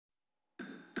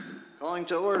Calling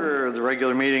to order the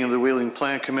regular meeting of the Wheeling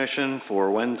Plan Commission for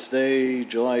Wednesday,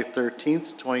 July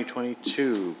 13th,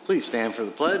 2022. Please stand for the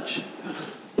pledge.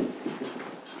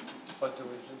 Pledge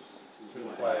allegiance to the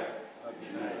flag of the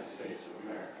United States of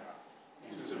America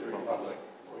and to the republic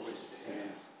for which it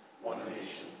stands, one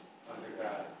nation, under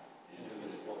God,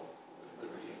 indivisible, with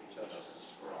liberty and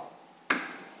justice for all.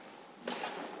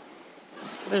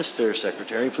 Mr.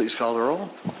 Secretary, please call the roll.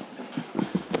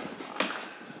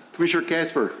 Commissioner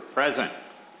Casper. Present.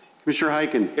 Commissioner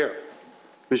Heiken. Here.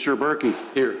 Commissioner Berkey.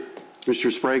 Here.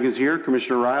 Commissioner Sprague is here.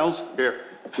 Commissioner Riles. Here.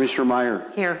 Commissioner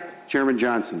Meyer. Here. Chairman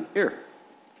Johnson. Here.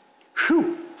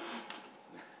 Phew.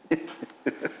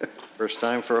 First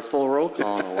time for a full roll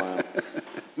call in a while.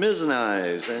 Ms.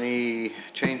 Nyes, any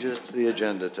changes to the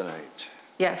agenda tonight?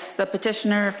 Yes, the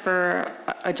petitioner for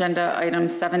agenda item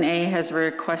 7A has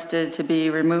requested to be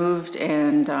removed,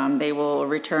 and they will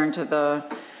return to the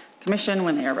commission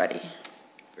when they are ready.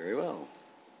 Very well.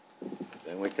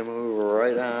 Then we can move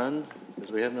right on,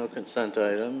 because we have no consent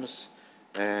items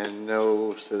and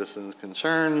no citizens'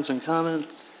 concerns and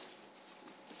comments.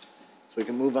 So we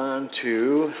can move on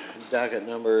to docket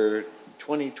number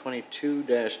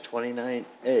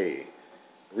 2022-29A,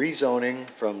 rezoning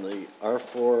from the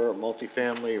R4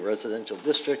 multifamily residential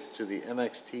district to the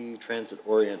MXT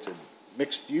transit-oriented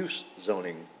mixed-use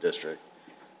zoning district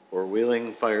for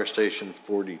Wheeling Fire Station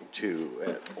 42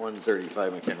 at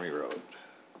 135 McHenry Road.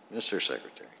 Mr.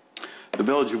 Secretary. The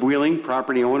Village of Wheeling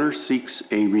property owner seeks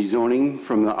a rezoning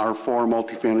from the R4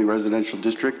 multifamily residential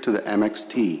district to the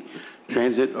MXT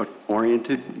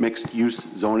transit-oriented mixed-use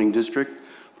zoning district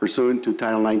pursuant to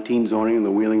Title 19 zoning in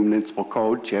the Wheeling Municipal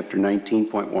Code, Chapter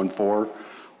 19.14,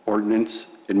 Ordinance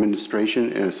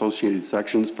Administration and associated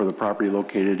sections for the property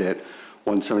located at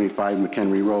 175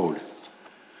 McHenry Road.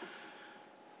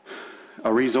 A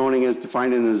rezoning as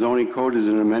defined in the zoning code is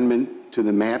an amendment to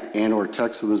the map and or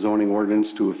text of the zoning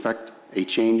ordinance to effect a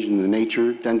change in the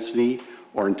nature, density,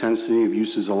 or intensity of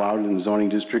uses allowed in the zoning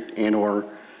district and or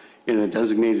in a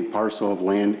designated parcel of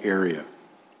land area.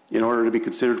 In order to be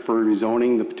considered for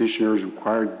rezoning, the petitioner is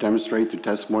required to demonstrate through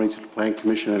testimony to the Plan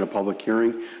Commission at a public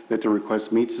hearing that the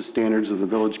request meets the standards of the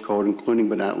village code, including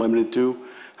but not limited to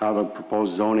how the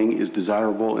proposed zoning is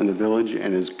desirable in the village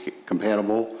and is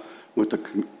compatible with the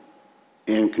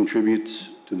and contributes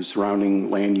to the surrounding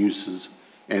land uses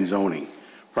and zoning.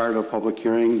 Prior to a public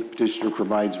hearing, the petitioner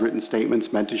provides written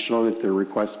statements meant to show that their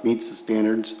request meets the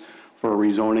standards for a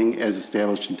rezoning as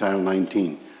established in Title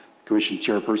 19. The Commission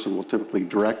chairperson will typically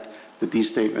direct that these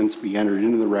statements be entered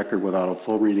into the record without a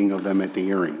full reading of them at the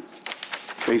hearing.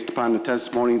 Based upon the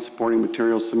testimony and supporting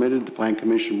materials submitted, the Plan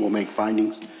Commission will make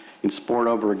findings in support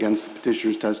of or against the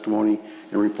petitioner's testimony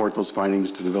and report those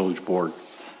findings to the village board.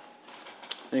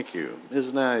 Thank you.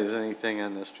 Ms. Nyes, anything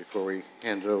on this before we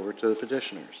hand it over to the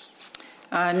petitioners?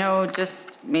 No,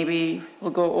 just maybe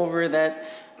we'll go over that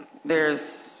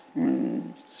there's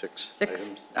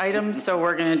six items. So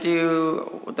we're going to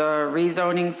do the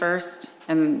rezoning first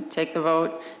and take the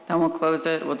vote. Then we'll close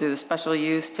it. We'll do the special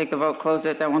use, take the vote, close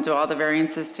it. Then we'll do all the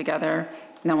variances together.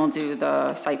 And then we'll do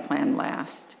the site plan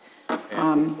last.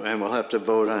 And we'll have to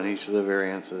vote on each of the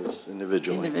variances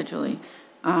individually.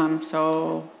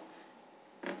 So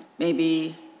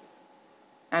maybe,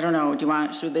 I don't know,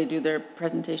 should they do their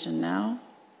presentation now?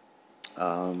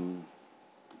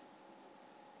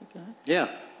 Yeah,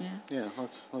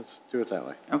 let's do it that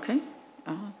way. Okay.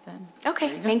 Then.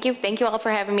 Okay, thank you. Thank you all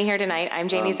for having me here tonight. I'm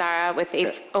Jamie Zara with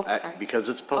sorry. Because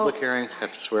it's a public hearing, sorry. I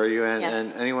have to swear you in. Yes.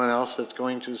 And anyone else that's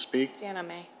going to speak? Dana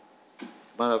May. Come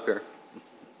on up here.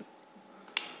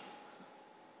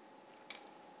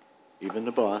 Even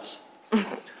the boss.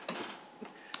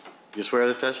 You swear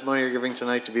the testimony you're giving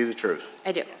tonight to be the truth?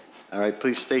 I do. All right,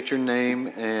 please state your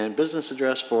name and business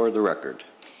address for the record.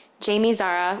 Jamie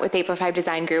Zara with 845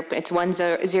 Design Group. It's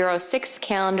 106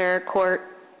 Calendar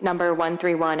Court number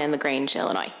 131 in LaGrange,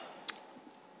 Illinois.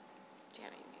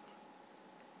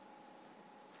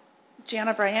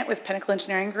 Jana Bryant with Pinnacle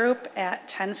Engineering Group at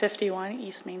 1051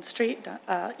 East Main Street,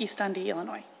 East Dundee,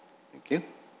 Illinois. Thank you.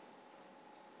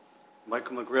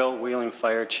 Michael McGrill, Wheeling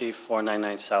Fire Chief,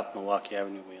 499 South Milwaukee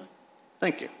Avenue, Wheeling.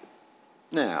 Thank you.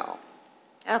 Now.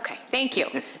 Okay, thank you.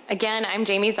 Again, I'm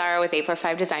Jamie Zara with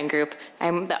 845 Design Group.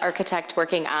 I'm the architect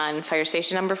working on Fire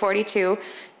Station number 42.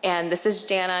 And this is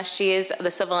Jana. She is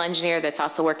the civil engineer that's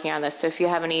also working on this. So if you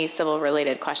have any civil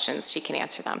related questions, she can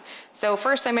answer them. So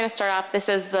first I'm going to start off. This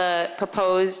is the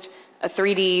proposed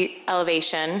 3D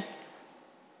elevation.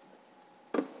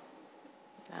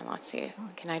 And let's see,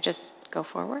 can I just go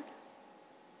forward?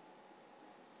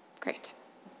 Great.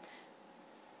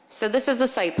 So this is the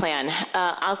site plan.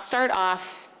 I'll start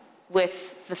off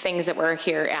with the things that we're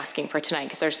here asking for tonight,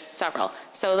 because there's several.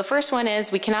 So the first one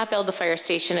is we cannot build the fire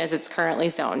station as it's currently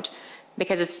zoned,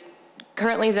 because it's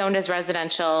currently zoned as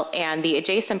residential and the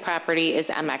adjacent property is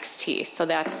MXT. So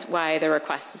that's why the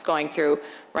request is going through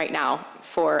right now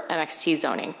for MXT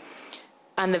zoning.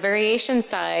 On the variation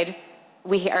side,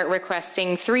 we are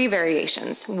requesting 3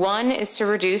 variations. One is to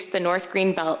reduce the North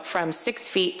Greenbelt from 6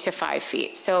 feet to 5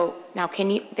 feet. So now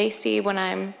they see when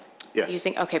I'm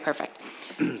using? Okay, perfect.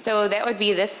 So that would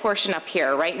be this portion up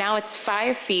here. Right now it's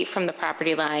 5 feet from the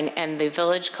property line and the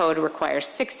village code requires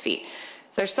 6 feet.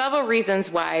 So there's several reasons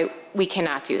why we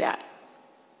cannot do that.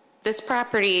 This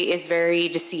property is very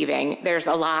deceiving. There's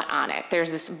a lot on it.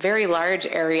 There's this very large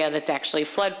area that's actually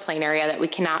floodplain area that we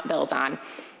cannot build on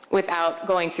without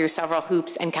going through several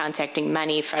hoops and contacting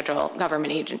many federal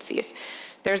government agencies.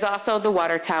 There's also the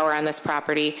water tower on this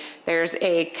property. There's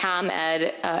a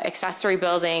ComEd accessory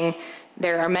building.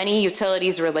 There are many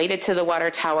utilities related to the water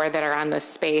tower that are on this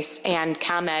space, and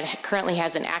ComEd currently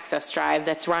has an access drive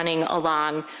that's running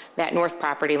along that north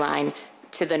property line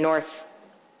to the north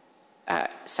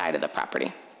side of the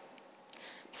property.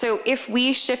 So if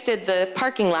we shifted the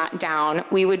parking lot down,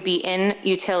 we would be in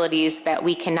utilities that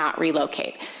we cannot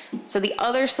relocate. So the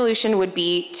other solution would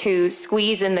be to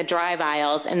squeeze in the drive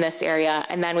aisles in this area,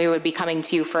 and then we would be coming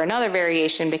to you for another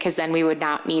variation, because then we would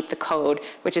not meet the code,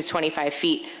 which is 25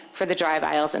 feet for the drive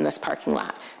aisles in this parking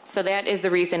lot. So that is the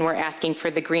reason we're asking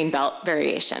for the Greenbelt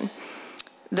variation.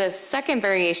 The second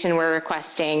variation we're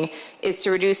requesting is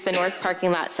to reduce the north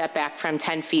parking lot setback from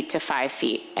 10 feet to 5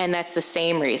 feet, and that's the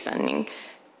same reasoning.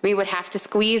 We would have to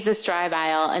squeeze this drive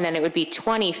aisle, and then it would be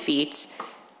 20 feet,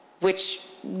 which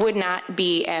would not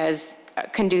be as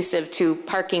conducive to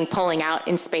parking pulling out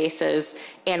in spaces,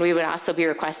 and we would also be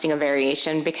requesting a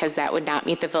variation because that would not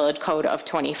meet the village code of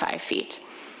 25 feet.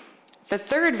 The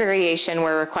third variation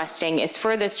we're requesting is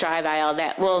for this drive aisle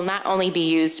that will not only be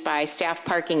used by staff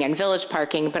parking and village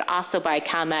parking, but also by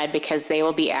ComEd, because they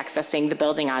will be accessing the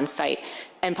building on site.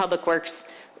 And Public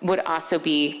Works would also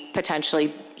be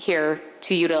potentially here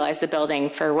to utilize the building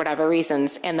for whatever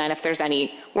reasons. And then if there's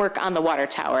any work on the water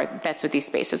tower, that's what these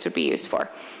spaces would be used for.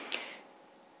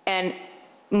 And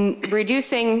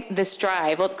reducing this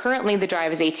drive, well, currently the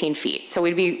drive is 18 feet. So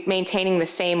we'd be maintaining the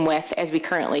same width as we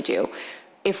currently do.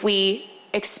 If we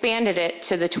expanded it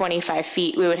to the 25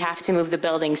 feet, we would have to move the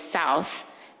building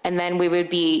south, and then we would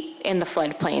be in the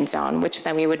floodplain zone, which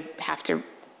then we would have to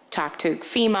talk to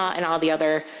FEMA and all the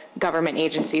other government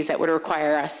agencies that would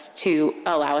require us to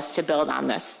allow us to build on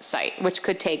this site, which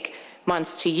could take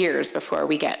months to years before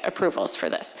we get approvals for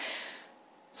this.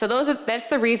 So that's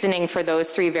the reasoning for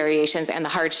those 3 variations and the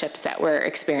hardships that we're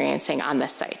experiencing on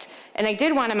this site. And I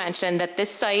did want to mention that this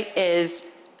site is,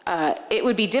 it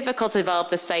would be difficult to develop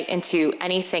the site into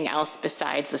anything else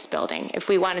besides this building. If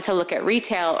we wanted to look at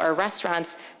retail or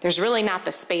restaurants, there's really not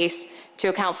the space to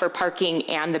account for parking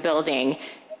and the building,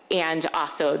 and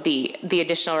also the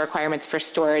additional requirements for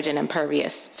storage and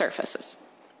impervious surfaces.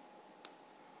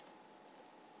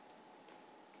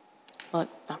 Well,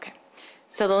 okay.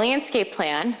 So the landscape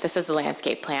plan, this is the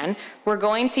landscape plan. We're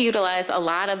going to utilize a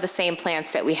lot of the same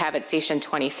plants that we have at Station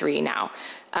 23 now.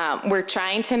 We're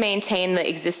trying to maintain the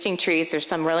existing trees. There's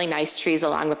some really nice trees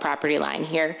along the property line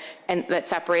here and that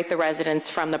separate the residents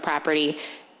from the property,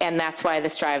 and that's why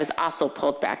this drive is also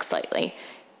pulled back slightly.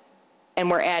 And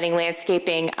we're adding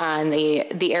landscaping on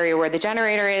the area where the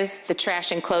generator is, the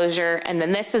trash enclosure, and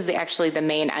then this is actually the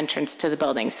main entrance to the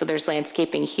building. So there's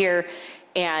landscaping here,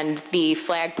 and the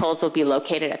flag poles will be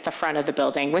located at the front of the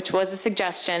building, which was a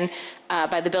suggestion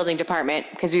by the building department,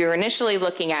 because we were initially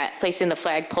looking at placing the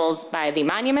flag poles by the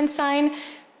monument sign,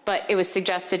 but it was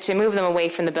suggested to move them away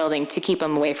from the building to keep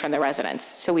them away from the residents.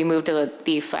 So we moved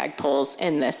the flag poles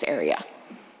in this area.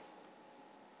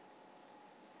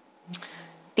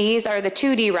 These are the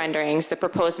 2D renderings, the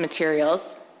proposed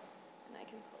materials. And I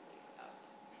can pull these out.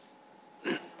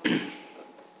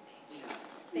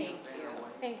 Thank you.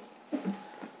 Thank you.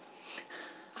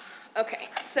 Okay,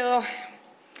 so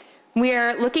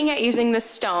we're looking at using the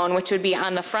stone, which would be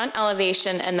on the front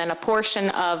elevation and then a portion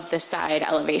of the side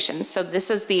elevation. So this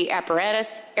is the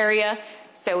apparatus area.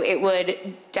 So it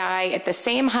would die at the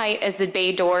same height as the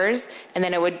bay doors, and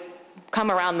then it would come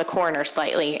around the corner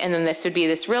slightly, and then this would be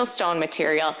this real stone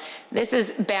material. This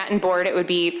is batten board. It would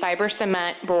be fiber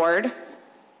cement board.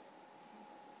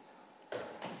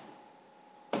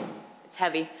 It's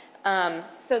heavy.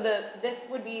 So this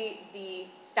would be the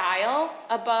style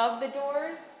above the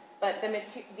doors, but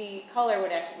the color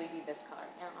would actually be this color.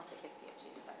 I don't know if I can see it,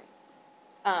 Chief, sorry.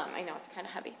 I know it's kind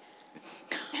of heavy.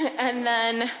 And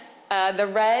then The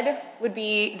red would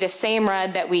be the same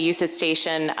red that we use at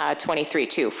Station 23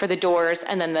 too, for the doors,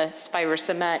 and then the fiber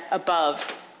cement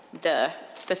above the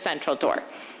central door.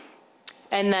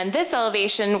 And then this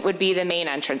elevation would be the main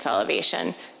entrance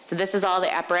elevation. So this is all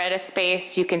the apparatus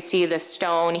space. You can see the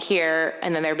stone here,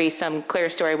 and then there'd be some clear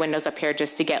story windows up here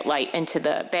just to get light into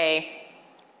the bay.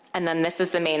 And then this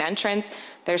is the main entrance.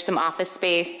 There's some office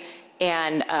space,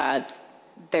 and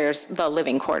there's the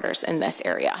living quarters in this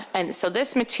area. And so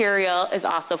this material is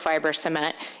also fiber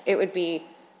cement. It would be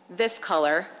this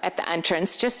color at the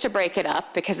entrance, just to break it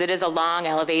up, because it is a long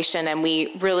elevation and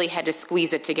we really had to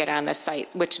squeeze it to get on the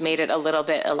site, which made it a little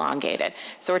bit elongated.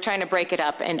 So we're trying to break it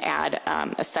up and add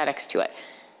aesthetics to it.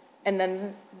 And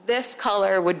then this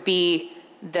color would be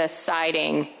the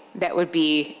siding that would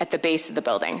be at the base of the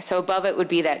building. So above it would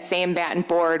be that same batten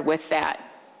board with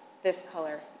this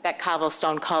color, that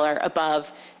cobblestone color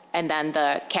above, and then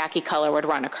the khaki color would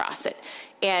run across it.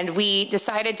 And we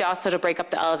decided to break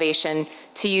up the elevation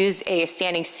to use a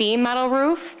standing seam metal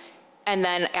roof and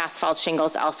then asphalt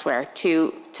shingles elsewhere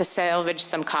to salvage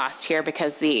some cost here,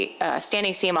 because the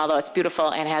standing seam, although it's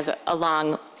beautiful and has a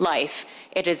long life,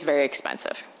 it is very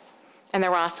expensive. And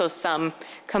there were also some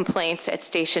complaints at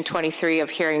Station 23 of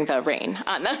hearing the rain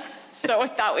on them, so we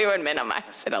thought we would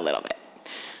minimize it a little bit.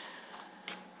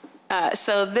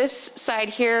 So this side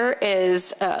here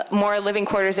is more living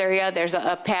quarters area. There's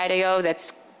a patio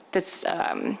that's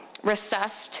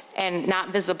recessed and not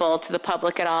visible to the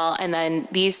public at all. And then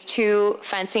these two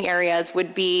fencing areas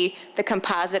would be the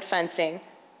composite fencing,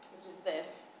 which is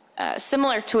this,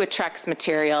 similar to a Trex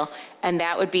material, and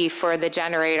that would be for the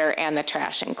generator and the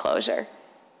trash enclosure.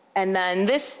 And then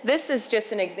this is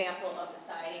just an example of the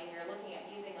siding. You're looking at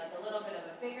using like a little bit of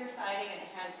a bigger siding, and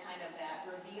it has kind of that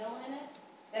reveal in it.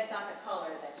 That's not the color,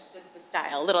 that's just the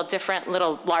style. A little different,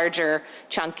 little larger,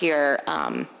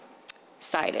 chunkier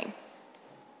siding.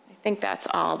 I think that's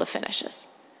all the finishes.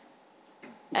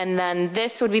 And then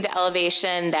this would be the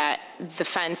elevation that the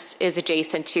fence is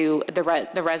adjacent to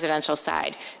the residential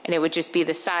side. And it would just be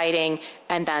the siding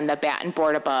and then the batten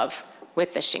board above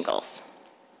with the shingles.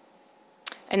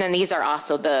 And then these are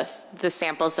also the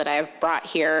samples that I've brought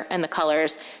here and the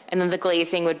colors. And then the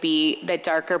glazing would be the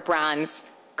darker bronze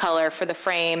color for the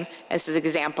frame. This is an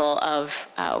example of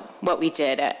what we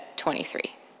did at 23.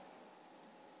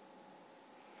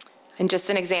 And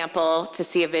just an example to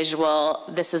see a visual,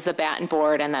 this is the batten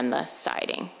board and then the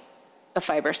siding, the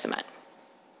fiber cement.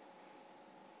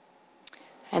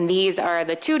 And these are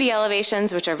the 2D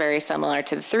elevations, which are very similar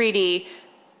to the 3D,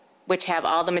 which have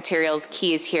all the materials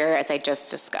keys here as I just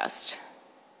discussed.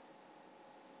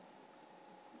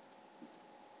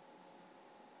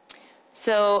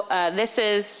 So this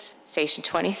is Station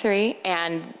 23,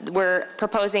 and we're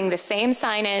proposing the same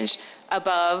signage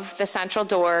above the central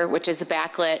door, which is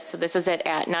backlit. So this is it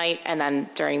at night and then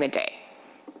during the day.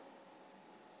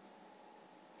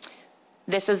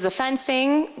 This is the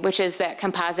fencing, which is that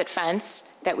composite fence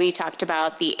that we talked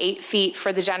about, the 8 feet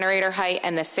for the generator height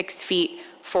and the 6 feet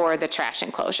for the trash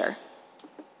enclosure.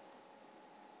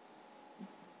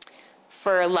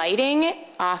 For lighting,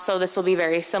 also this will be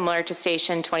very similar to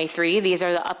Station 23. These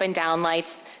are the up and down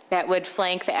lights that would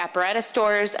flank the apparatus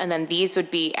doors, and then these would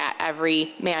be at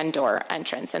every man door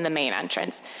entrance and the main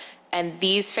entrance. And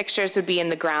these fixtures would be in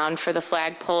the ground for the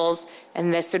flag poles,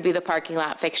 and this would be the parking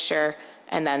lot fixture,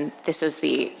 and then this is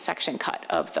the section cut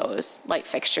of those light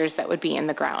fixtures that would be in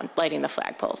the ground, lighting the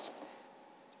flag poles.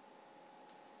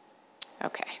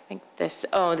 Okay, I think this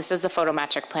is the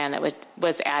photometric plan that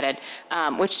was added,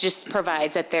 which just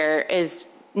provides that there is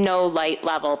no light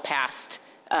level past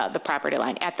the property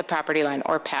line, at the property line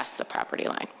or past the property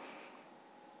line.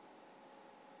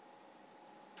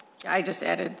 I just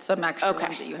added some extra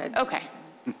ones that you had. Okay.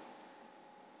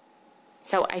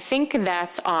 So I think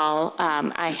that's all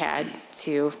I had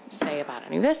to say about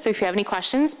any of this. So if you have any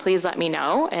questions, please let me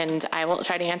know, and I will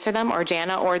try to answer them, or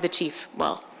Jana or the chief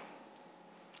will.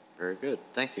 Very good.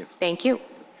 Thank you. Thank you.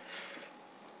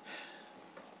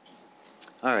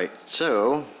 All right,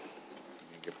 so let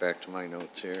me get back to my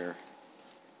notes here.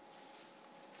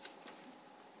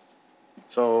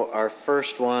 So our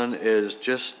first one is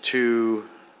just to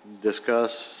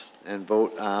discuss and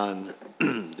vote on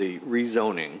the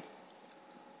rezoning.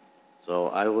 So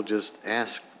I will just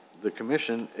ask the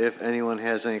commission if anyone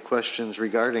has any questions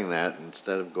regarding that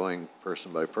instead of going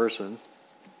person by person.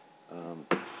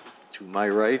 To my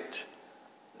right,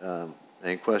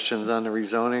 any questions on the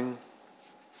rezoning?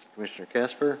 Commissioner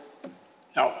Casper?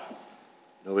 No.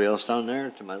 Nobody else down there?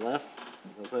 To my left?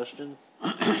 No questions?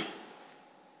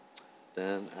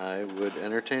 Then I would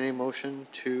entertain a motion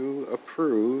to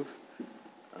approve.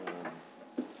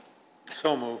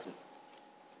 So moved.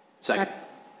 Second.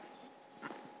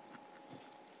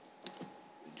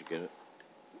 Did you get it?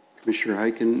 Commissioner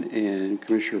Heiken and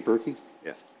Commissioner Berkey?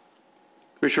 Yeah.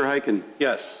 Commissioner Heiken?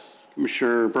 Yes.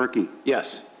 Commissioner Berkey?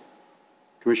 Yes.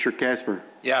 Commissioner Casper?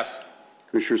 Yes.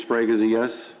 Commissioner Sprague is a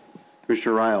yes.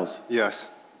 Commissioner Riles? Yes.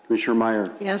 Commissioner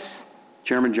Meyer? Yes.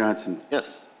 Chairman Johnson?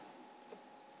 Yes.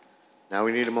 Now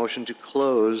we need a motion to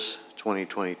close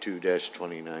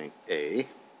 2022-29A.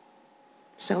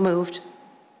 So moved.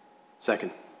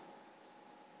 Second.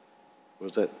 What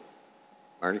was that?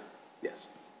 Marty? Yes.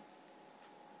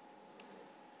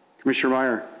 Commissioner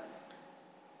Meyer?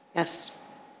 Yes.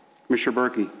 Commissioner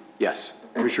Berkey? Yes.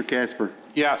 Commissioner Casper?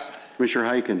 Yes. Commissioner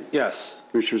Heiken? Yes.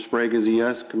 Commissioner Sprague is a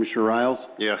yes. Commissioner Riles?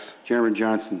 Yes. Chairman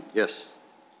Johnson? Yes.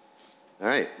 All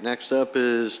right, next up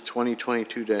is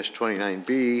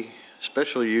 2022-29B,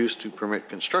 special use to permit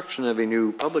construction of a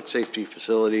new public safety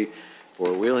facility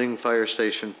for Wheeling Fire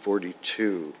Station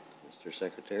 42. Mr.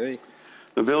 Secretary?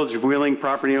 The Village of Wheeling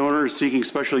property owner is seeking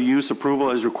special use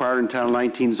approval as required in Title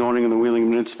 19 zoning in the Wheeling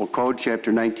Municipal Code,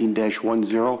 Chapter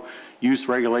 19-10, use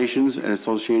regulations and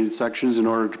associated sections in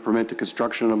order to permit the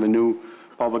construction of a new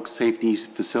public safety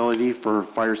facility for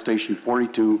Fire Station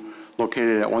 42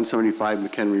 located at 175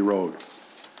 McHenry Road.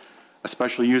 A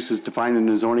special use is defined in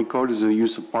the zoning code as a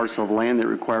use of parcel of land that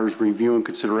requires review and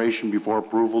consideration before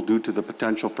approval due to the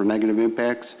potential for negative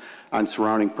impacts on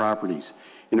surrounding properties.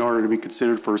 In order to be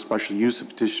considered for a special use, the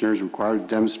petitioner is required to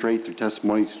demonstrate through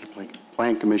testimony to the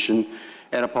Plan Commission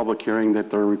at a public hearing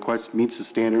that their request meets the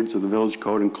standards of the village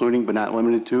code, including but not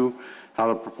limited to how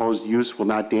the proposed use will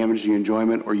not damage the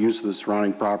enjoyment or use of the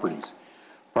surrounding properties.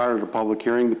 Prior to the public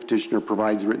hearing, the petitioner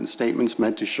provides written statements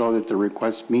meant to show that the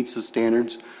request meets the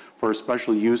standards for a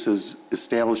special use as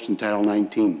established in Title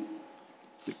 19.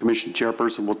 The Commission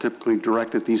chairperson will typically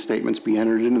direct that these statements be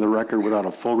entered into the record without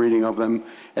a full reading of them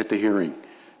at the hearing.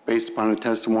 Based upon the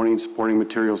testimony and supporting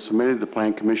materials submitted, the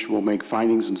Plan Commission will make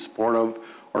findings in support of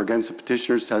or against the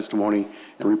petitioner's testimony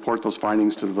and report those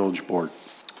findings to the village board.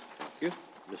 Thank you.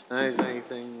 Ms. Nyes,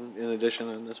 anything in addition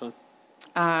on this one?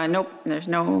 Nope, there's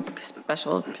no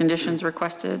special conditions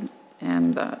requested,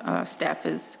 and the staff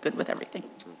is good with everything.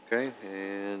 Okay,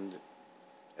 and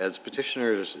as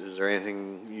petitioners, is there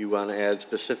anything you want to add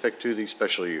specific to the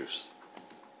special use?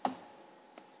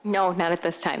 No, not at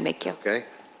this time. Thank you. Okay.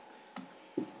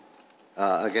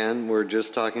 Again, we're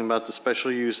just talking about the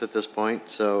special use at this point,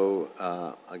 so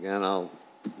again, I'll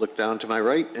look down to my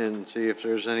right and see if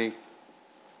there's any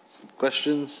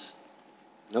questions.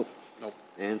 Nope. Nope.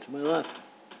 And to my left.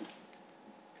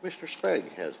 Commissioner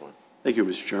Sprague has one. Thank you,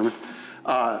 Mr. Chairman.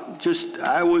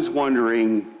 I was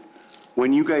wondering,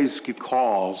 when you guys get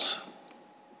calls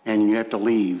and you have to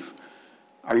leave,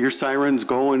 are your sirens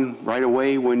going right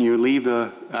away when you leave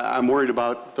I'm worried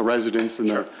about the residents and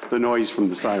the noise from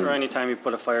the sirens. Or anytime you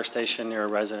put a fire station near a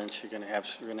residence, you're going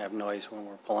to have noise when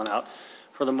we're pulling out.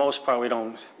 For the most part, we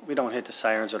don't hit the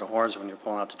sirens or the horns when you're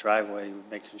pulling out the driveway,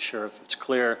 making sure if it's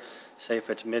clear, say if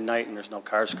it's midnight and there's no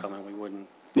cars coming, we wouldn't.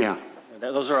 Yeah.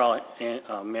 Those are all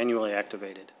manually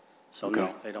activated, so Okay.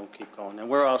 no, they don't keep going. And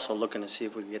we're also looking to see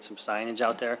if we can get some signage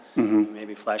out there,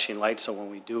 maybe flashing lights, so when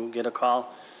we do get a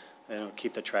call, it'll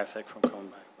keep the traffic from coming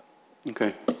back.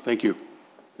 Okay, thank you.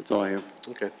 That's all I have.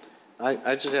 Okay.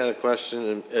 I just had a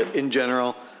question in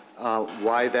general,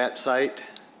 why that site?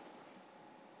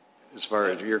 As far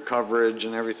as your coverage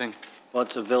and everything? Well,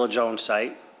 it's a village-owned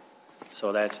site,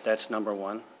 so that's number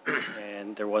one.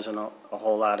 And there wasn't a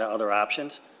whole lot of other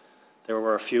options. There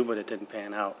were a few, but it didn't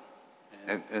pan out.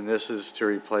 And this is to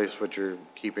replace what you're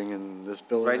keeping in this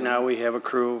building? Right now, we have a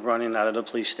crew running out of the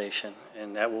police station,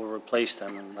 and that will replace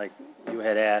them. And like you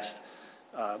had asked,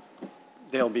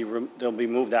 they'll be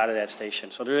moved out of that station.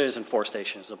 So there isn't 4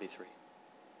 stations, there'll be 3.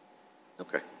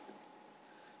 Okay.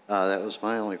 That was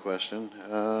my only question.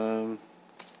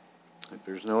 If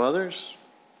there's no others,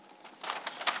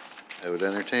 I would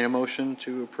entertain a motion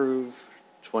to approve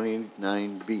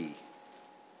 29B.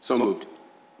 So moved.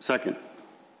 Second.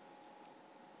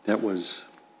 That was,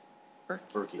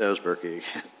 Berkey. That was Berkey.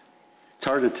 it's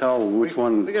hard to tell which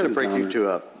one. We got to is break down you there. two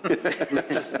up.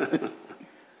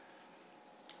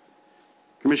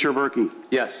 Commissioner Berkey.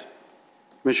 Yes.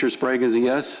 Commissioner Sprague is a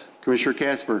yes. Commissioner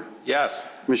Casper. Yes.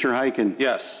 Commissioner Heiken.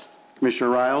 Yes.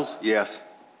 Commissioner Riles. Yes.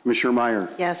 Commissioner Meyer.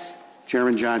 Yes.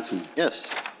 Chairman Johnson.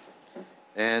 Yes.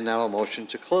 And now a motion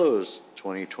to close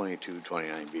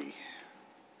 2022-29B.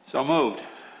 So moved.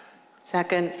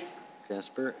 Second.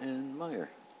 Casper and Meyer.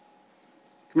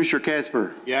 Commissioner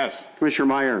Casper. Yes. Commissioner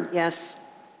Meyer. Yes.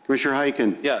 Commissioner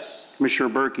Heiken. Yes. Commissioner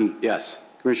Berkey. Yes.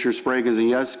 Commissioner Sprague is a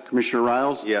yes. Commissioner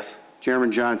Riles. Yes.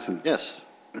 Chairman Johnson. Yes.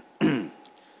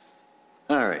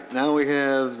 All right, now we we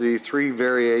have the 3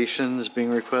 variations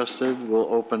being requested.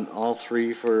 We'll open all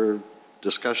 3 for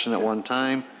discussion at one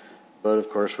time, but of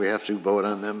course we have to vote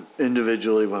on them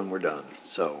individually when we're done.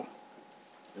 So,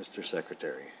 Mr.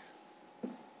 Secretary.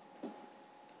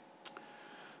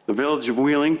 The Village of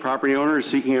Wheeling property owner is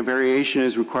seeking a variation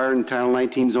as required in Title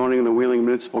 19 zoning of the Wheeling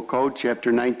Municipal Code,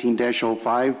 Chapter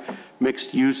 19-05,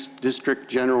 Mixed Use District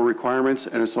General Requirements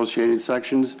and Associated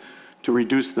Sections, to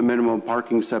reduce the minimum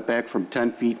parking setback from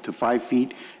 10 feet to 5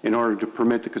 feet in order to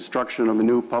permit the construction of a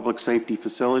new public safety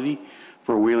facility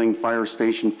for Wheeling Fire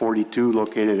Station 42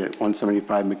 located at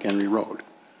 175 McHenry Road.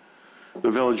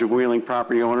 The Village of Wheeling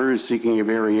property owner is seeking a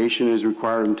variation as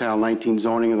required in Title 19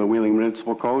 zoning of the Wheeling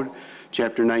Municipal Code,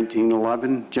 Chapter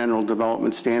 1911, General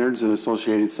Development Standards and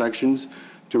Associated Sections,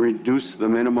 to reduce the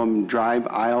minimum drive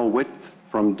aisle width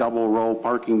from double row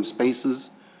parking spaces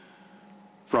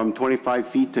from 25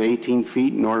 feet to 18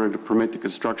 feet in order to permit the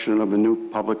construction of a new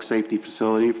public safety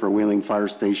facility for Wheeling Fire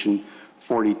Station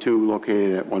 42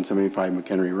 located at 175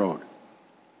 McHenry Road.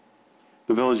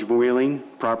 The Village of Wheeling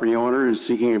property owner is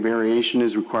seeking a variation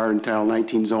as required in Title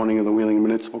 19 zoning of the Wheeling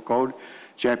Municipal Code,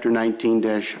 Chapter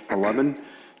 19-11,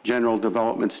 General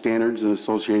Development Standards and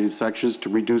Associated Sections, to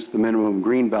reduce the minimum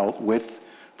greenbelt width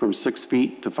from 6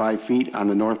 feet to 5 feet on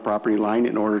the north property line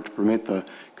in order to permit the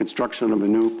construction of a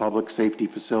new public safety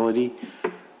facility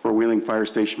for Wheeling Fire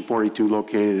Station 42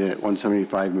 located at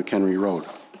 175 McHenry Road.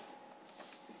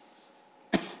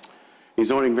 A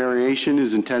zoning variation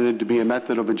is intended to be a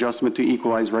method of adjustment to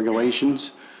equalize regulations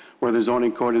where the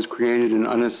zoning code has created an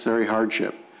unnecessary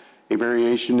hardship. A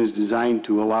variation is designed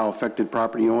to allow affected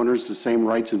property owners the same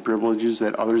rights and privileges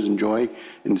that others enjoy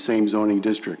in the same zoning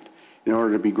district. In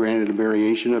order to be granted a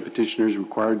variation, a petitioner is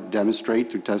required to demonstrate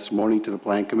through testimony to the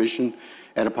Plan Commission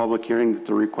at a public hearing that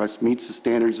the request meets the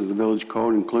standards of the village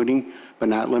code, including, but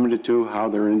not limited to, how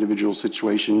their individual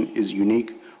situation is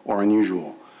unique or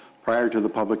unusual. Prior to the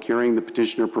public hearing, the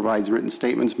petitioner provides written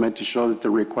statements meant to show that the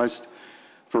request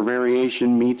for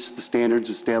variation meets the standards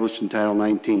established in Title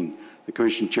 19. The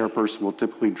Commission chairperson will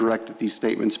typically direct that these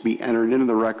statements be entered into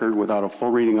the record without a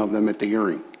full reading of them at the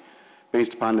hearing.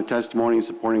 Based upon the testimony and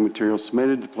supporting materials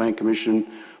submitted, the Plan Commission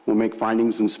will make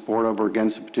findings in support of or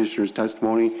against the petitioner's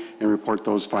testimony and report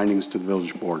those findings to the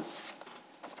Village Board.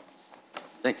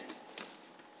 Thank you.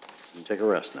 You can take a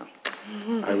rest now.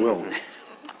 I will.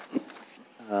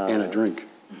 And a drink.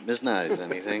 Ms. Nyes,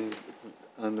 anything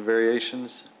on the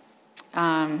variations?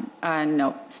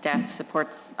 No, staff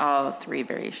supports all 3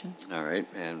 variations. All right,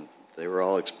 and they were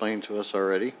all explained to us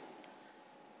already.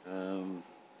 I'm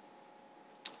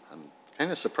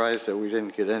kind of surprised that we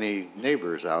didn't get any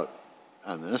neighbors out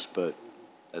on this, but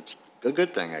that's a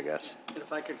good thing, I guess.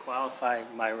 If I could qualify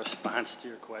my response to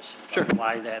your question Sure. about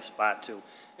why that spot too.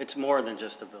 It's more than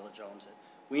just the village owns it.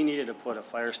 We needed to put a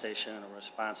fire station and a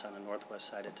response on the northwest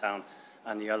side of town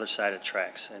on the other side of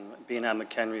tracks. And being on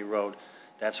McHenry Road,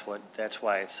 that's why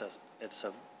it's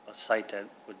a site that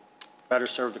would better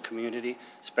serve the community,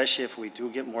 especially if we do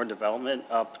get more development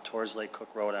up towards Lake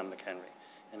Cook Road on McHenry.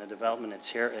 And the development that's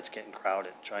here, it's getting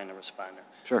crowded trying to respond there.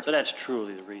 Sure. So that's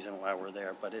truly the reason why we're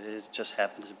there, but it is, just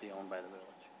happens to be owned by the village.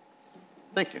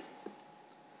 Thank you.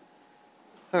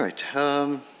 All right.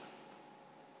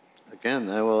 Again,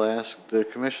 I will ask the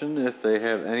commission if they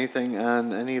have anything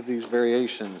on any of these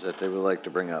variations that they would like to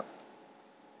bring up.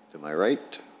 To my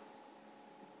right?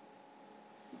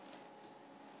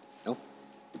 No?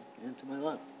 And to my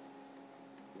left?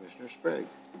 Commissioner Sprague.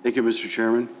 Thank you, Mr.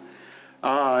 Chairman.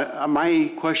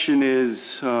 My question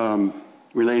is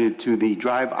related to the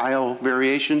drive aisle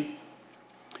variation.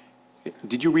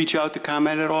 Did you reach out to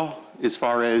ComEd at all as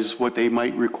far as what they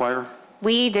might require?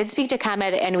 We did speak to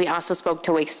ComEd, and we also spoke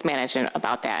to Waste Management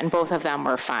about that, and both of them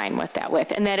were fine with that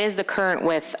width. And that is the current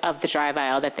width of the drive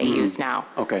aisle that they use now.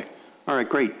 Okay. All right,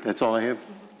 great. That's all I have.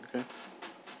 Okay.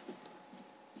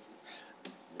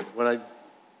 What I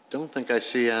don't think I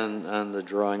see on the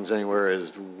drawings anywhere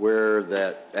is where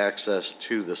that access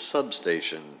to the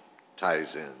substation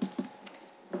ties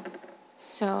in.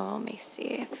 So let me see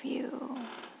if you,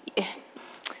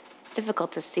 it's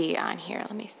difficult to see on here.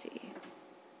 Let me see.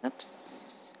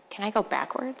 Oops. Can I go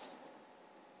backwards?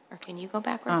 Or can you go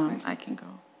backwards first? I can go.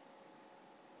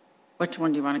 Which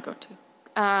one do you want to go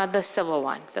to? The civil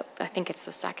one. I think it's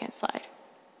the second slide.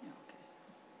 Okay.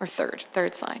 Or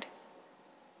third slide.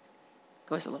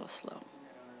 Goes a little slow.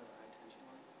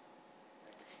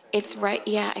 It's right,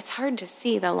 yeah, it's hard to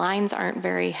see. The lines aren't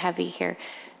very heavy here.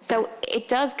 So it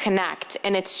does connect,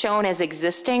 and it's shown as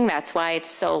existing. That's why it's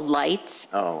so light.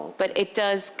 Oh. But it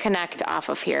does connect off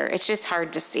of here. It's just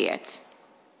hard to see it.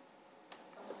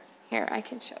 Here, I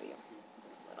can show you.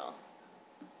 This little.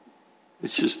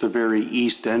 It's just the very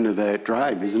east end of that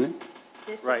drive, isn't it?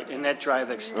 Right, and that drive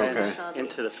extends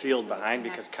into the field behind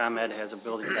because ComEd has a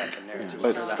building back in there too,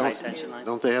 But so the high tension line.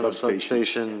 don't they have a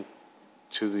Substation. substation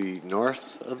to the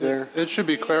north of there? It should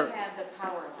be clear. They have the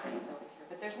power lines over here,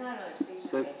 but there's not another station.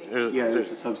 There's- Yeah,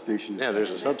 there's a substation. Yeah,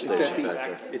 there's a It's at substation the,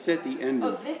 back there. it's at the end Oh,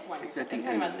 of. this one, It's I'm at the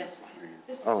talking end. about this one.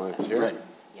 This is Oh, the it's substation. here?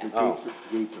 Yeah. The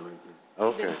gates are right there.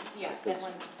 Okay. Yeah, that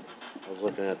one. I was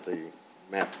looking at the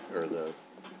map, or the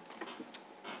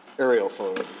aerial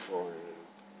photo before, and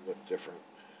it looked different.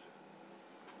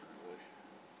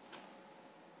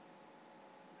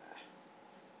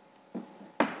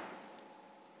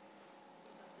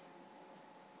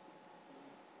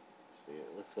 See, it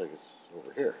looks like it's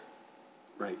over here.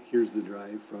 Right, here's the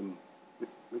drive from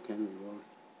McHenry Road.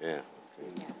 Yeah,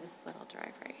 okay. Yeah, this little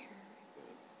drive right here.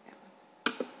 That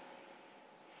one.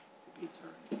 The gates are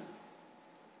right there.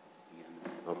 That's the end of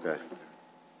that road Okay. right there.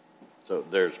 So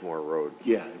there's more road.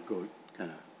 Yeah, it goes,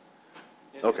 kind of,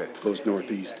 Okay, goes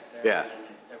northeast. yeah,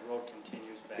 That road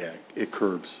continues back. Yeah, it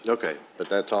curves. okay, but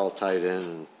that's all tied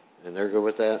in, and they're good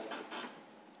with that?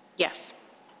 Yes.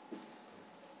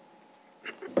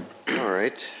 All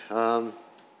right.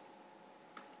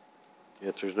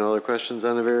 If there's no other questions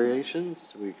on the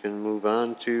variations, we can move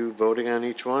on to voting on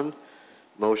each one.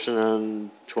 Motion on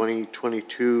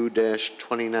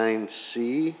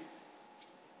 2022-29C.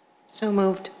 So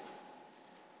moved.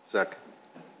 Second.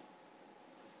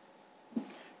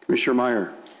 Commissioner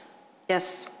Meyer,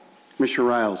 Yes. Commissioner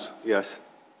Riles, Yes.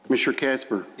 Commissioner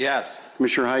Casper, Yes.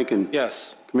 Commissioner Heiken,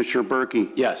 Yes. Commissioner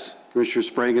Berkey, Yes. Commissioner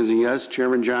Sprague is a yes,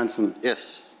 Chairman Johnson.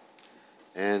 Yes.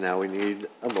 And now we need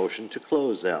a motion to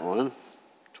close that one,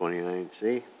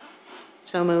 29C.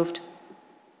 So moved.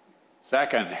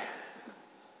 Second.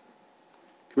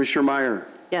 Commissioner Meyer,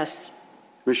 Yes.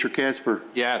 Commissioner Casper,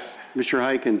 Yes. Commissioner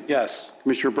Heiken, Yes.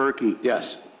 Commissioner Berkey,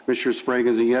 Yes. Commissioner Sprague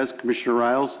is a yes, Commissioner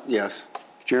Riles, Yes.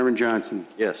 Chairman Johnson.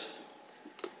 Yes.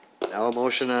 Now a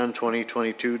motion on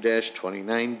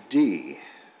 2022-29D.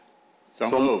 So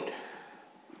moved.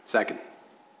 Second.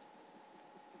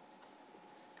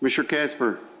 Commissioner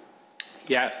Casper,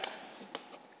 Yes.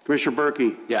 Commissioner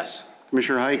Berkey, Yes.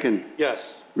 Commissioner Heiken,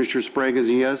 Yes. Commissioner Sprague is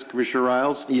a yes, Commissioner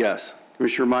Riles, Yes.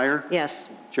 Commissioner Meyer,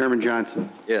 Yes. Chairman Johnson.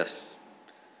 Yes.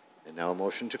 And now a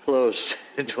motion to close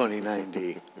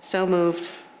 29D. So moved.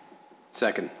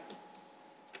 Second.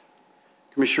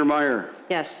 Commissioner Meyer,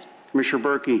 Yes. Commissioner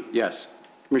Berkey, Yes.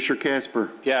 Commissioner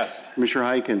Casper, Yes. Commissioner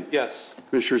Heiken, Yes.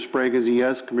 Commissioner Sprague is a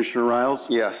yes, Commissioner Riles,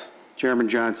 Yes. Chairman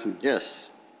Johnson. Yes.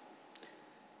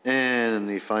 And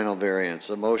the final variance,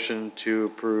 a motion to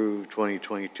approve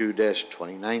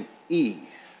 2022-29E.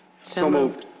 So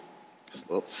moved.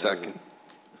 Whoops, Second.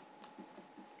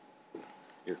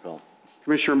 Your call.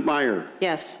 Commissioner Meyer,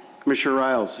 Yes. Commissioner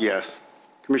Riles, Yes.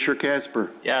 Commissioner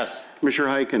Casper, Yes. Commissioner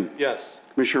Heiken, Yes.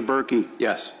 Commissioner Berkey,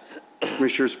 Yes.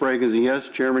 Commissioner Sprague is a yes,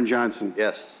 Chairman Johnson.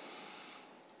 Yes.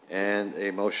 And a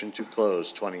motion to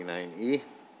close 29E.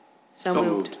 So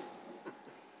moved.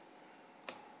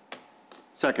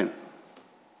 Second.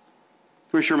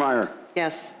 Commissioner Meyer,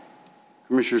 Yes.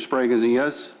 Commissioner Sprague is a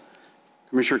yes,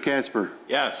 Commissioner Casper,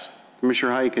 Yes.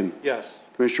 Commissioner Heiken, Yes.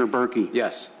 Commissioner Berkey,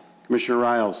 Yes. Commissioner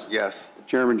Riles, Yes.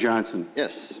 Chairman Johnson.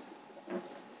 Yes.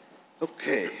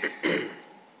 Okay.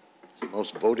 It's the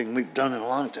most voting we've done in a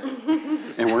long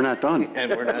time. And we're not done.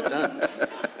 And we're not done.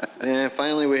 And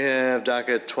finally, we have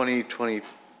docket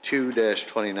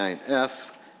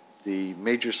 2022-29F, the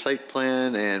major site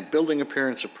plan and building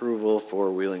appearance approval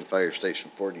for Wheeling Fire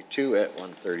Station 42 at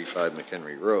 135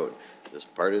 McHenry Road. This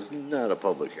part is not a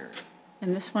public hearing.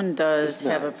 And this one does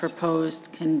have a Nice.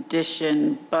 proposed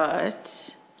condition,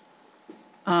 but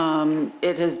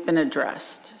it has been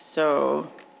addressed.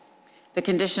 So the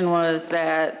condition was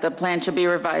that the plan should be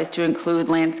revised to include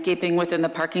landscaping within the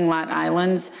parking lot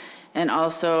islands and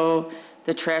also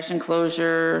the trash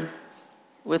enclosure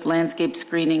with landscape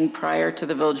screening prior to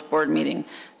the village board meeting.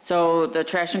 So the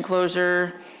trash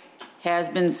enclosure has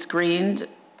been screened.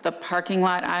 The parking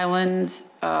lot islands,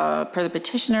 per the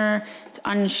petitioner, it's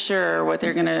unsure what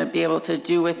they're going to be able to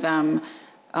do with them.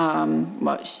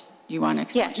 You want to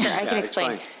explain? Yeah, sure, I can Yeah,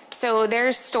 explain. explain. So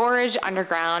there's storage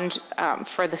underground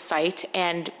for the site,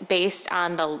 and based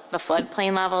on the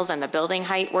floodplain levels and the building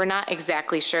height, we're not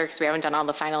exactly sure, because we haven't done all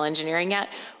the final engineering yet,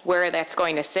 where that's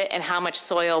going to sit and how much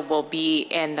soil will be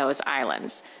in those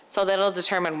islands. So that'll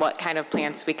determine what kind of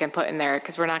plants we can put in there,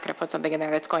 because we're not going to put something in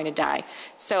there that's going to die.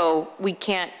 So we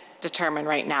can't determine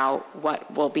right now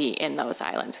what will be in those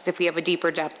islands. 'Cause if we have a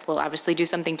deeper depth, we'll obviously do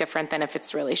something different than if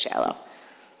it's really shallow.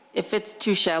 If it's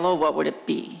too shallow, what would it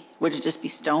be? Would it just be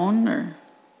stone, or?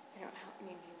 I don't know, I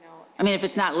mean, do you know? I mean, if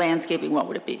it's not landscaping, what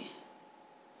would it be?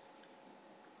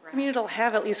 I mean, it'll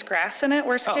have at least grass in it,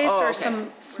 worst Oh, case, oh, or okay.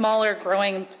 some smaller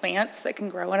growing plants that can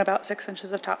grow in about 6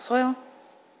 inches of topsoil.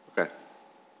 Okay.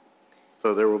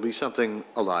 So there will be something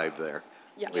alive there,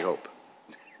 Yes. we hope.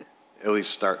 At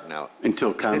least starting out.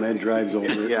 Until ComEd drives over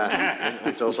it. Yeah,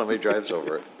 until somebody drives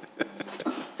over it.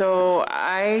 So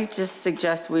I just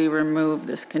suggest we remove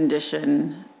this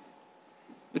condition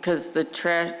because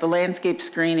the landscape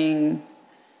screening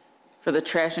for the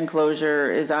trash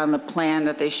enclosure is on the plan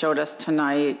that they showed us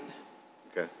tonight.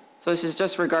 Okay. So this is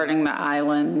just regarding the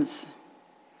islands.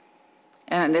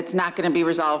 And it's not going to be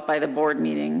resolved by the board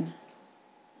meeting.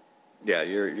 Yeah,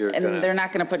 you're And they're gonna,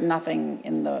 not going to put nothing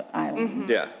in the island.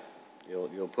 yeah,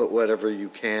 you'll put whatever you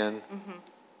can.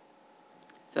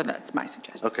 So that's my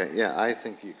suggestion. Okay, yeah, I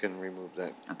think you can remove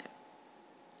that. Okay.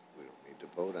 We don't need to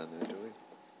vote on that, do we?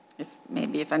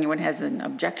 Maybe if anyone has an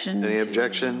objection. Any to-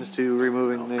 objections to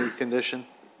removing the condition?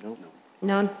 No?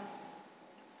 None.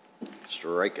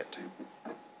 Strike it.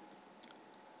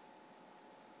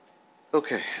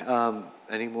 Okay,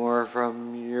 any more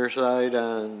from your side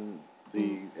on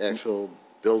the actual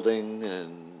building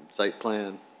and site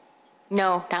plan?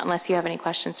 No, not unless you have any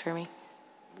questions for me.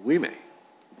 We may.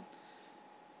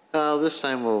 This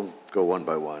time we'll go one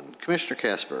by one. Commissioner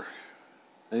Casper,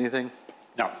 anything?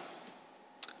 No.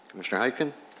 Commissioner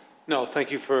Heitken? No,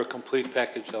 thank you for a complete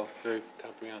package, though, very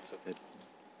comprehensive.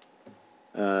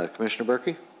 Commissioner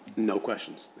Berkey? No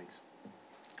questions, thanks.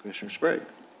 Commissioner Sprague?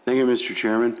 Thank you, Mr.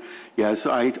 Chairman. Yes,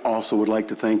 I also would like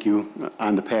to thank you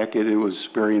on the packet. It was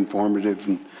very informative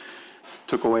and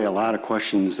took away a lot of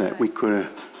questions that we could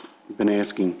have been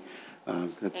asking.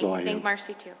 That's all I Thank have.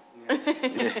 Marcy, too.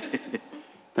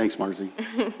 Thanks, Marcy.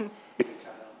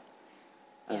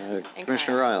 And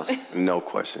Commissioner Kyle. Riles? No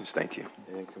questions, thank you.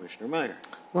 And Commissioner Meyer?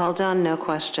 Well done, no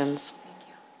questions.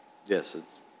 Yes, it's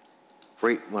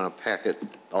great when a packet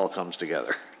all comes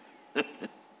together.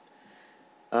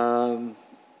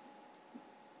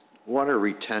 Water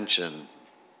retention.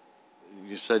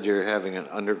 You said you're having an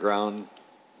underground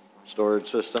storage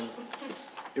system?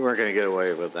 You weren't going to get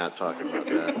away with not talking about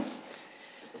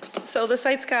that. So the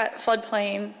site's got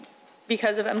floodplain.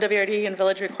 Because of MWRD and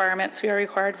village requirements, we are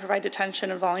required to provide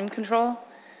detention and volume control.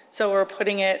 So we're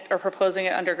putting it or proposing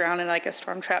it underground in like a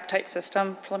storm trap type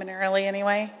system preliminarily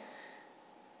anyway,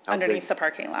 How underneath big- the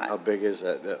parking How lot. big is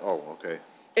that? Oh, okay.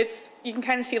 You can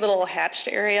kind of see a little hatched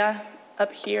area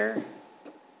up here.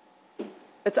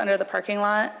 It's under the parking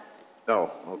lot.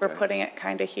 Oh, We're okay. putting it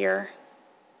kind of here.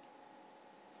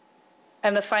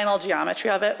 And the final geometry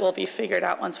of it will be figured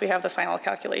out once we have the final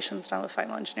calculations done with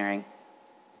final engineering.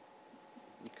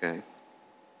 Okay.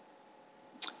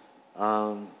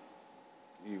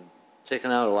 You've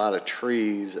taken out a lot of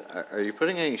trees. Are you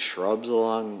putting any shrubs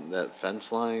along that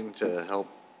fence line to help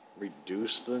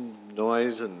reduce the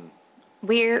noise and?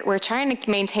 We're trying to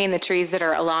maintain the trees that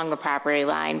are along the property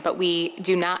line, but we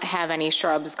do not have any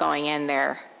shrubs going in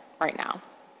there right now.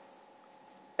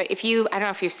 But I don't know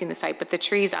if you've seen the site, but the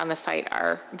trees on the site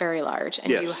are very large and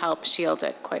do Yes. help shield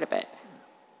it quite a bit.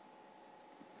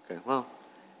 Okay, well,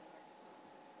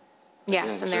 Yes,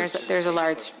 Yeah, and so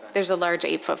there's a large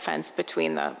 8-foot fence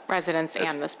between the residents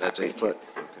and this that's property 8 too. foot.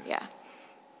 Okay. Yeah.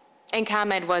 And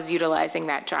ComEd was utilizing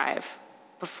that drive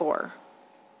before.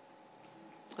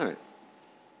 All right.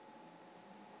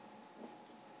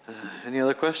 Any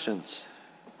other questions?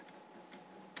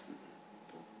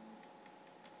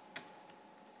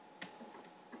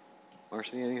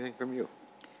 Marcy, anything from you?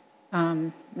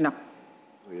 No.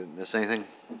 We didn't miss anything?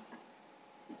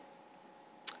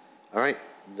 All right,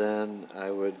 then I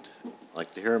would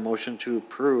like to hear a motion to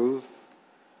approve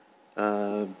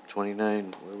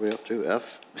 29, what are we up to,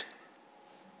 F?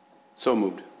 So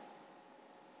moved.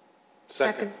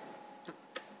 Second.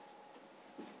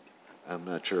 I'm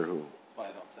not sure who. Why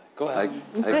don't say? Go ahead.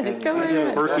 Go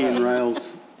ahead. Berkey and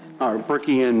Riles, or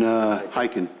Berkey and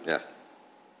Heiken. Yeah,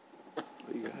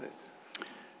 You got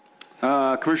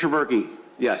it. Commissioner Berkey,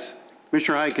 Yes.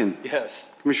 Commissioner Heiken,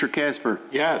 Yes. Commissioner Casper,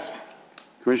 Yes.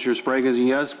 Commissioner Sprague is a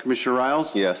yes, Commissioner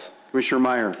Riles? Yes. Commissioner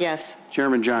Meyer? Yes.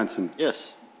 Chairman Johnson?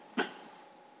 yes. All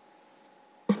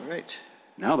right,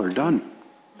 Now they're done.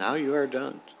 now you are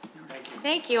done.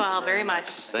 Thank you all very much.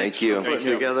 Thanks you. for putting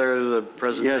together the Yes,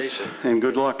 presentation. and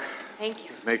good luck. Thank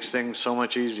you. Makes things so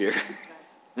much easier.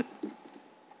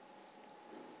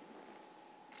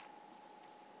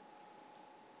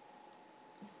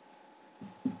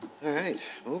 All right,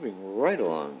 moving right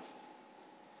along.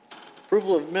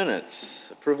 Approval of minutes.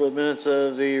 Approval of minutes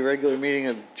of the regular meeting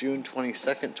of June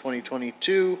 22nd,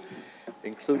 2022,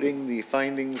 including the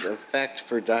findings of fact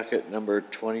for docket number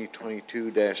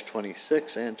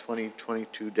 2022-26 and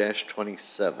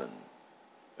 2022-27.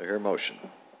 I hear a motion.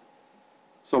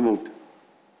 So moved.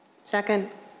 Second.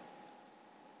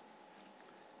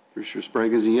 Commissioner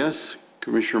Sprague is a yes.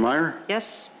 Commissioner Meyer?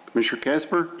 Yes. Commissioner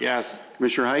Casper? Yes.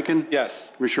 Commissioner Heiken?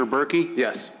 Yes. Commissioner Berkey?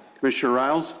 Yes. Commissioner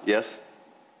Riles? Yes.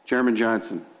 Chairman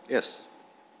Johnson? Yes.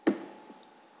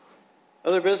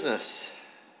 Other business.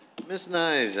 Ms.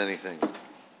 Nyes, anything?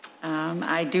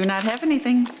 I do not have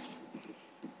anything.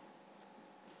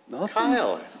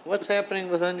 Kyle, what's happening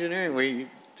with engineering? We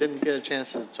didn't get a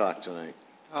chance to talk tonight.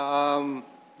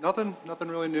 Nothing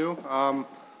really new.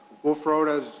 Wolf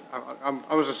Road,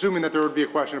 I was assuming that there would be a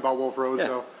question about Wolf Road,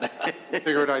 so I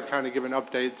figured I'd kind of give an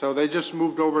update. So they just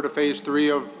moved over to phase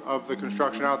 3 of the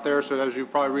construction out there. So as you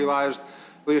probably realized,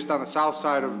 at least on the south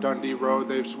side of Dundee Road,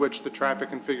 they've switched the traffic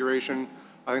configuration.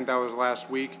 I think that was last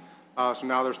week. So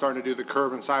now they're starting to do the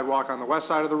curb and sidewalk on the west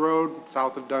side of the road,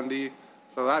 south of Dundee.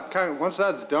 So that once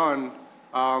that's done,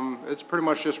 it's pretty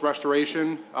much just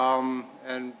restoration,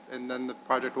 and then the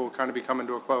project will kind of be coming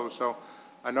to a close. So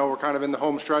I know we're kind of in the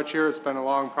home stretch here. It's been a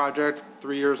long project,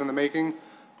 3 years in the making,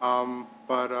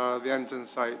 but the end's in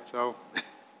sight, so.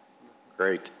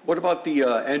 Great. What about the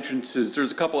entrances?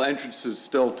 There's a couple entrances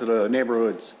still to the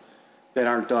neighborhoods that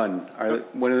aren't done.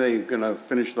 When are they going to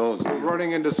finish those? We're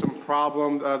running into some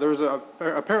problems. There's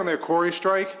apparently a quarry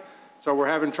strike, so we're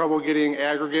having trouble getting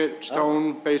aggregate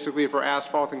stone basically for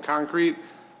asphalt and concrete.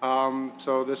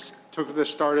 So this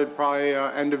started probably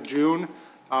end of June.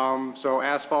 So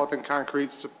asphalt and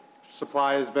concrete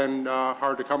supply has been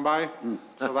hard to come by.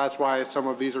 So that's why some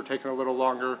of these are taking a little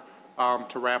longer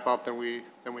to wrap up than we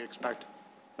expect.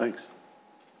 Thanks.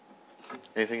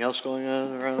 Anything else going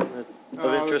on around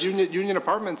of interest? Union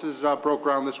Apartments is broke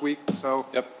ground this week, so.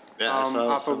 Yep. Yeah, I saw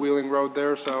off of Wheeling Road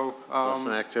there, so.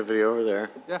 some activity over there.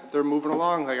 Yeah, they're moving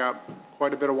along. They got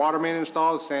quite a bit of water main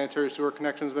installed, sanitary sewer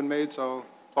connections been made, so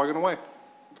plugging away.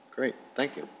 Great,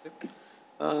 thank you.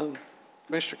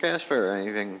 Commissioner Casper,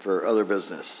 anything for other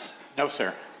business? No,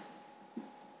 sir.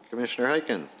 Commissioner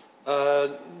Heiken?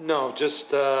 No,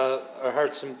 just our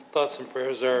hearts and thoughts and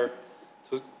prayers are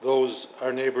to those,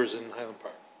 our neighbors in Highland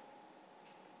Park.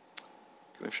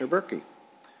 Commissioner Berkey?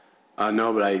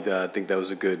 No, but I think that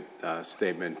was a good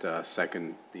statement.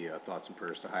 Second, the thoughts and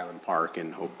prayers to Highland Park,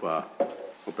 and hope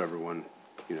everyone,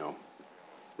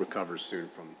 recovers soon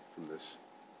from this.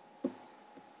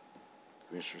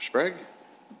 Commissioner Sprague?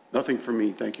 Nothing for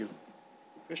me, thank you.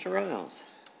 Commissioner Riles?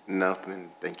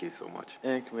 Nothing. Thank you so much.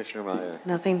 And Commissioner Meyer?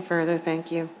 Nothing further,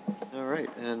 thank you. All right,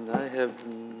 and I have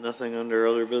nothing under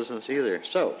other business either.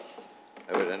 So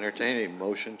I would entertain a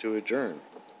motion to adjourn.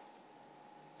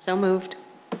 So moved.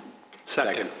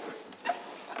 Second.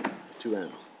 Two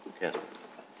ends. Casper?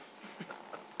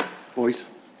 Voice?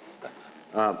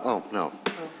 Oh, no.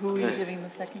 Who are you giving the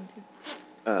second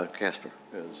to? Casper.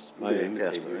 Is Meyer and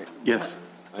Casper, right? Yes.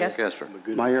 Meyer and Casper.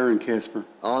 Meyer and Casper.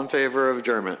 All in favor of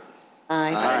adjournment?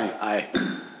 Aye. Aye.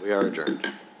 We are adjourned.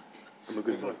 I'm a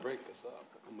good We're going to break this up.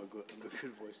 I'm a good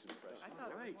voice impression. I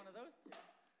thought it was one of those.